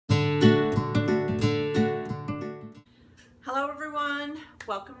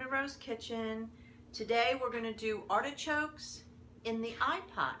welcome to Rose Kitchen. Today we're going to do artichokes in the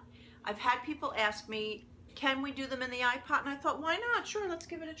IPot. I've had people ask me, can we do them in the IPot? And I thought, why not? Sure, let's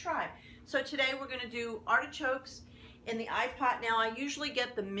give it a try. So today we're going to do artichokes in the IPot. Now I usually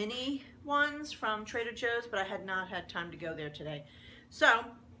get the mini ones from Trader Joe's, but I had not had time to go there today. So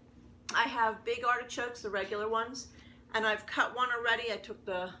I have big artichokes, the regular ones, and I've cut one already. I took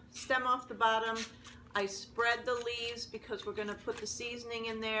the stem off the bottom. I spread the leaves because we're going to put the seasoning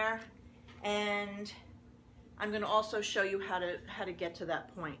in there, and I'm going to also show you how to get to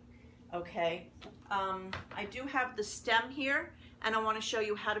that point. Okay, I do have the stem here, and I want to show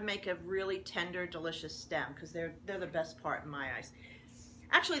you how to make a really tender, delicious stem because they're the best part in my eyes.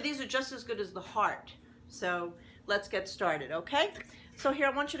 Actually, these are just as good as the heart. So let's get started. Okay, so here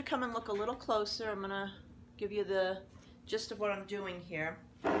I want you to come and look a little closer. I'm going to give you the gist of what I'm doing here.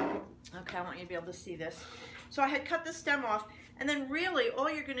 Okay, I want you to be able to see this. So I had cut the stem off, and then really all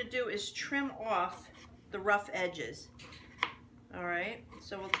you're going to do is trim off the rough edges. All right,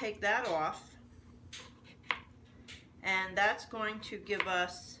 so we'll take that off, and that's going to give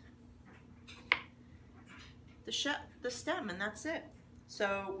us the stem, and that's it.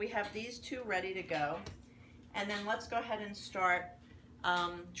 So we have these two ready to go, and then let's go ahead and start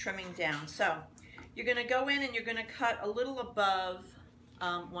trimming down. So you're going to go in and you're going to cut a little above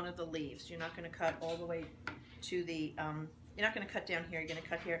one of the leaves. You're not going to cut all the way to the, you're not going to cut down here, you're going to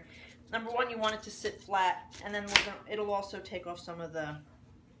cut here. Number one, you want it to sit flat, and then it'll also take off some of the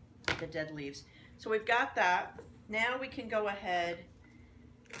dead leaves. So we've got that. Now we can go ahead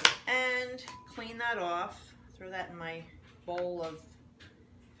and clean that off. Throw that in my bowl of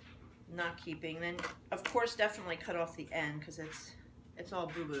not keeping. Then, of course, definitely cut off the end because it's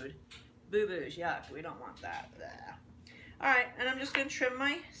all boo-booed. Boo-boos, yuck, we don't want that. Blah. All right, and I'm just going to trim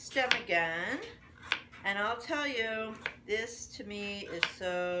my stem again, and I'll tell you, this to me is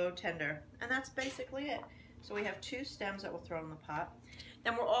so tender, and that's basically it. So we have two stems that we'll throw in the pot.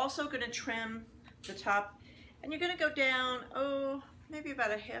 Then we're also going to trim the top, and you're going to go down, oh, maybe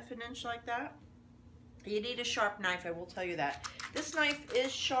about a ½ an inch like that. You need a sharp knife, I will tell you that. This knife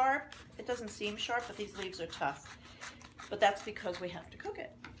is sharp. It doesn't seem sharp, but these leaves are tough. But that's because we have to cook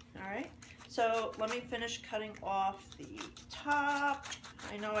it, all right? So let me finish cutting off the top.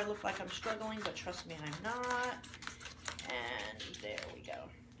 I know I look like I'm struggling, but trust me, I'm not. And there we go.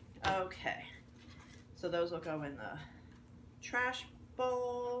 Okay, so those will go in the trash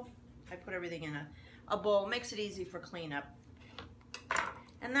bowl. I put everything in a bowl, makes it easy for cleanup.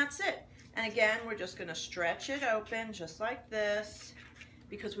 And that's it. And again, we're just gonna stretch it open just like this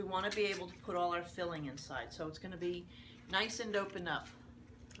because we wanna be able to put all our filling inside. So it's gonna be nice and open up,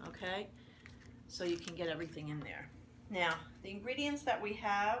 okay? So you can get everything in there. Now, the ingredients that we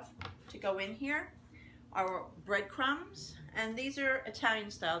have to go in here are breadcrumbs, and these are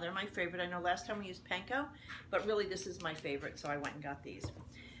Italian style. They're my favorite. I know last time we used panko, but really this is my favorite, so I went and got these.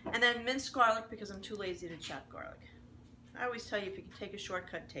 And then minced garlic because I'm too lazy to chop garlic. I always tell you, if you can take a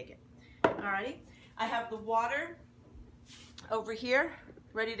shortcut, take it. Alrighty, I have the water over here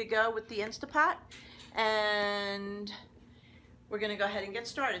ready to go with the Instapot, and we're going to go ahead and get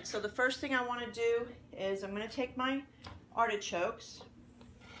started. So the first thing I want to do is I'm going to take my artichokes,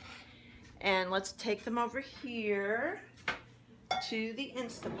 and let's take them over here to the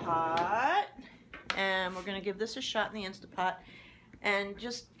Instapot, and we're going to give this a shot in the Instapot. And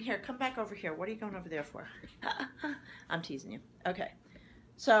just, here, come back over here. What are you going over there for? I'm teasing you. Okay,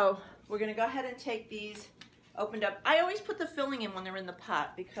 so we're going to go ahead and take these opened up. I always put the filling in when they're in the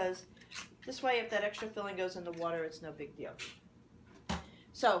pot because this way if that extra filling goes in the water, it's no big deal.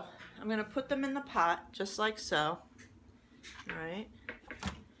 So I'm going to put them in the pot just like so. All right.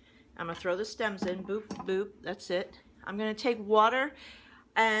 I'm going to throw the stems in. Boop, boop. That's it. I'm going to take water,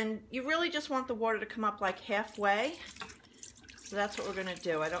 and you really just want the water to come up like halfway. So that's what we're going to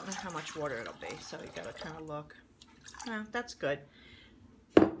do. I don't know how much water it'll be, so you got to kind of look. That's good.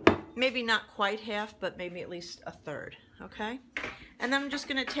 Maybe not quite half, but maybe at least a third. Okay. And then I'm just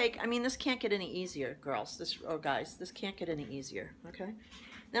going to take, I mean, this can't get any easier, girls, or guys, this can't get any easier, okay?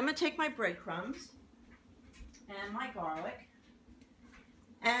 Then I'm going to take my breadcrumbs and my garlic,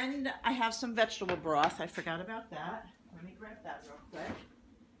 and I have some vegetable broth. I forgot about that. Let me grab that real quick.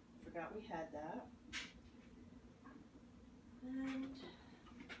 Forgot we had that. And,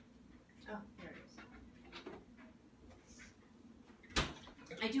 oh, there it is.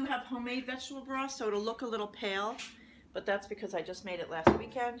 I do have homemade vegetable broth, so it'll look a little pale. But that's because I just made it last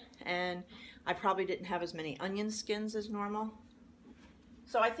weekend, and I probably didn't have as many onion skins as normal.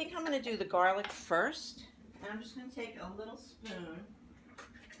 So I think I'm going to do the garlic first, and I'm just going to take a little spoon,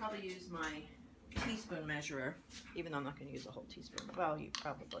 probably use my teaspoon measurer, even though I'm not going to use a whole teaspoon. Well, you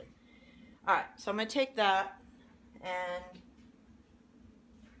probably. All right, so I'm going to take that, and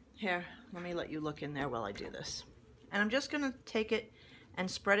here, let me let you look in there while I do this. And I'm just going to take it and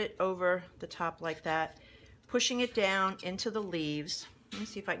spread it over the top like that, pushing it down into the leaves. Let me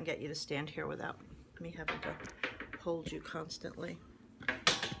see if I can get you to stand here without me having to hold you constantly.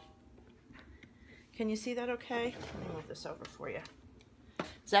 Can you see that okay? Let me move this over for you.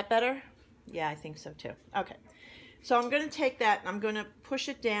 Is that better? Yeah, I think so too. Okay, so I'm going to take that and I'm going to push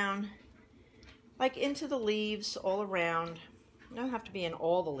it down like into the leaves all around. It doesn't have to be in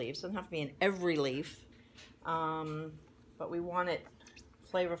all the leaves. It doesn't have to be in every leaf. But we want it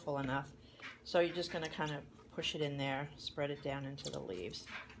flavorful enough. So you're just going to kind of push it in there, spread it down into the leaves.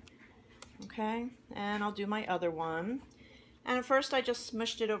 Okay, and I'll do my other one. And at first I just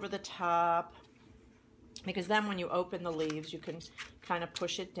smushed it over the top, because then when you open the leaves, you can kind of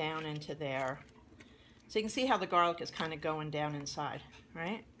push it down into there. So you can see how the garlic is kind of going down inside,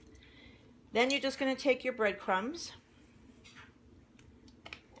 right? Then you're just going to take your breadcrumbs.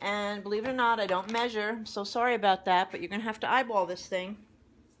 And believe it or not, I don't measure. I'm so sorry about that, but you're going to have to eyeball this thing.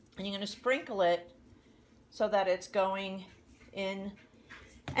 And you're going to sprinkle it so that it's going in.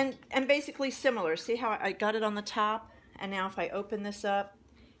 And basically similar. See how I got it on the top? And now if I open this up,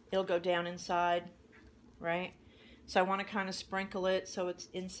 it'll go down inside, right? So I want to kind of sprinkle it so it's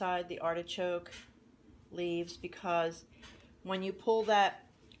inside the artichoke leaves, because when you pull that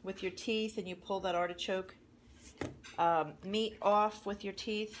with your teeth and you pull that artichoke meat off with your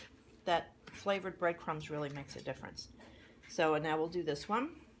teeth, that flavored breadcrumbs really makes a difference. So now we'll do this one.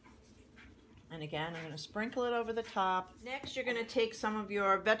 And again, I'm going to sprinkle it over the top. Next, you're going to take some of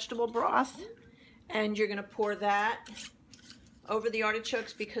your vegetable broth and you're going to pour that over the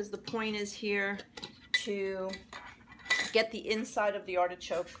artichokes, because the point is here to get the inside of the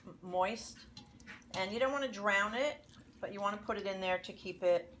artichoke moist. And you don't want to drown it, but you want to put it in there to keep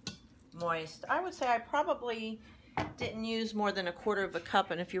it moist. I would say I probably didn't use more than 1/4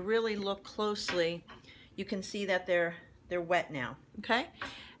 cup, and if you really look closely, you can see that they're wet now. Okay,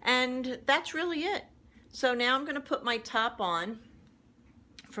 and that's really it. So now I'm going to put my top on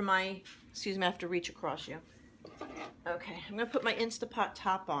for my, excuse me, I have to reach across you. Okay, I'm going to put my Instapot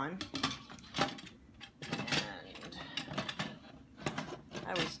top on, and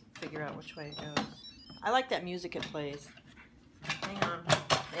I always figure out which way it goes. I like that music it plays. Hang on.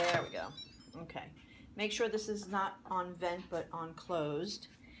 There we go. Okay. Make sure this is not on vent but on closed.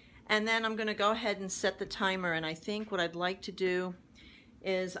 And then I'm going to go ahead and set the timer. And I think what I'd like to do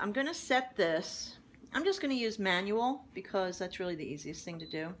is I'm going to set this. I'm just going to use manual because that's really the easiest thing to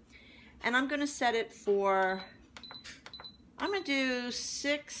do. And I'm going to set it for, I'm going to do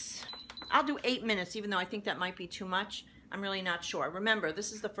 6, I'll do 8 minutes, even though I think that might be too much. I'm really not sure. Remember,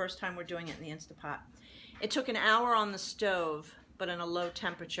 this is the first time we're doing it in the Instapot. It took an hour on the stove, but in a low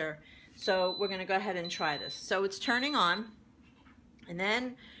temperature. So we're going to go ahead and try this. So it's turning on, and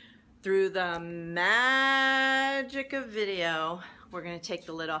then through the magic of video, we're going to take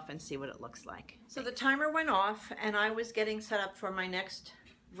the lid off and see what it looks like. So the timer went off, and I was getting set up for my next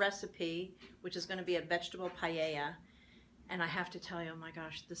recipe, which is going to be a vegetable paella. And I have to tell you, oh my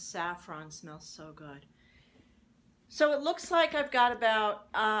gosh, the saffron smells so good. So it looks like I've got about,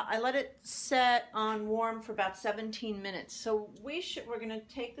 I let it set on warm for about 17 minutes. So we're going to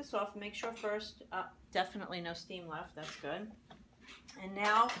take this off, make sure first, definitely no steam left, that's good. And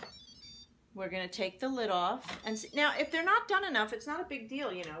now we're going to take the lid off. And see, now if they're not done enough, it's not a big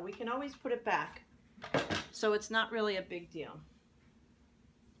deal, you know, we can always put it back. So it's not really a big deal.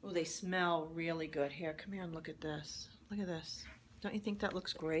 Oh, they smell really good. Here, come here and look at this. Look at this. Don't you think that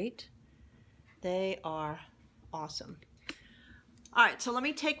looks great? They are awesome. All right, so let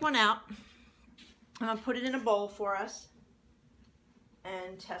me take one out. I'm going to put it in a bowl for us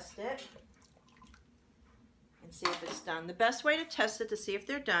and test it and see if it's done. The best way to test it to see if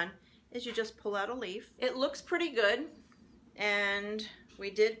they're done is you just pull out a leaf. It looks pretty good, and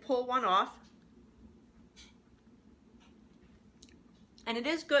we did pull one off. And it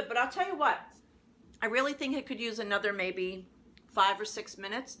is good, but I'll tell you what, I really think it could use another maybe 5 or 6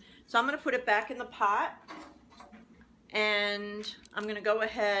 minutes. So I'm going to put it back in the pot. And I'm going to go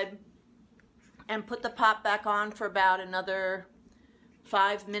ahead and put the pot back on for about another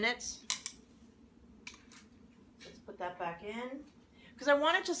 5 minutes. Let's put that back in. Because I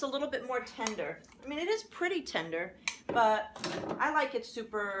want it just a little bit more tender. I mean, it is pretty tender, but I like it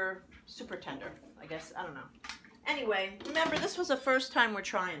super, super tender, I guess. I don't know. Anyway, remember, this was the first time we're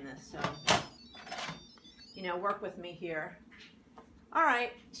trying this, so, you know, work with me here. All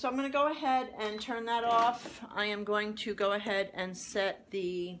right, so I'm going to go ahead and turn that off. I am going to go ahead and set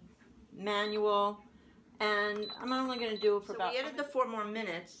the manual, and I'm only going to do it for about... So we added the 4 more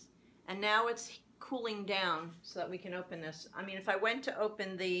minutes, and now it's cooling down so that we can open this. I mean, if I went to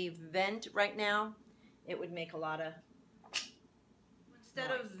open the vent right now, it would make a lot of...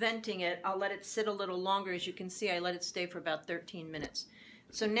 Instead of venting it, I'll let it sit a little longer. As you can see, I let it stay for about 13 minutes.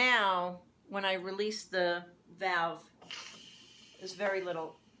 So now, when I release the valve, there's very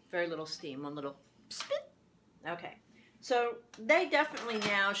little steam, one little spit. Okay, so they definitely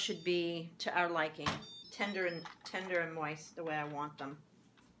now should be to our liking, tender and moist, the way I want them.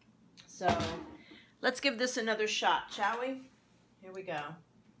 So let's give this another shot, shall we? Here we go.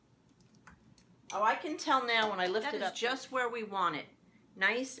 Oh, I can tell now when I lift it up, just where we want it.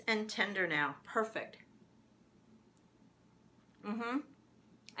 Nice and tender now. Perfect.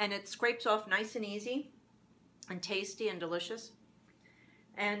 And it scrapes off nice and easy and tasty and delicious.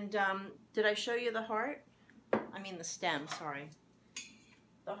 And did I show you the heart? I mean the stem, sorry.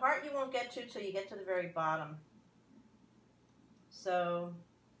 The heart you won't get to till you get to the very bottom. So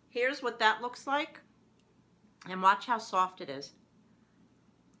here's what that looks like. And watch how soft it is.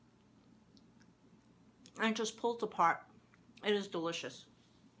 And it just pulls apart. It is delicious.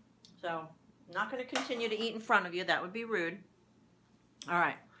 So I'm not going to continue to eat in front of you. That would be rude. All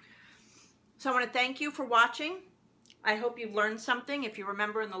right. So I want to thank you for watching. I hope you've learned something. If you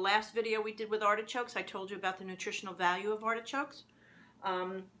remember in the last video we did with artichokes, I told you about the nutritional value of artichokes.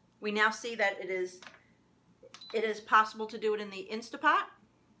 We now see that it is possible to do it in the Instapot.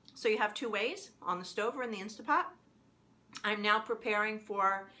 So you have 2 ways, on the stove or in the Instapot. I'm now preparing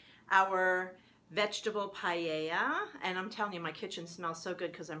for our vegetable paella, and I'm telling you, my kitchen smells so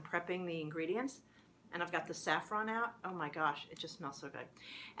good because I'm prepping the ingredients. And I've got the saffron out. Oh my gosh, it just smells so good.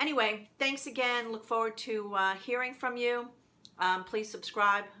 Anyway, thanks again. Look forward to hearing from you. Please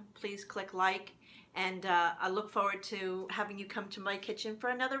subscribe. Please click like. And I look forward to having you come to my kitchen for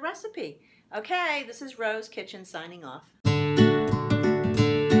another recipe. Okay, this is Rose Kitchen signing off.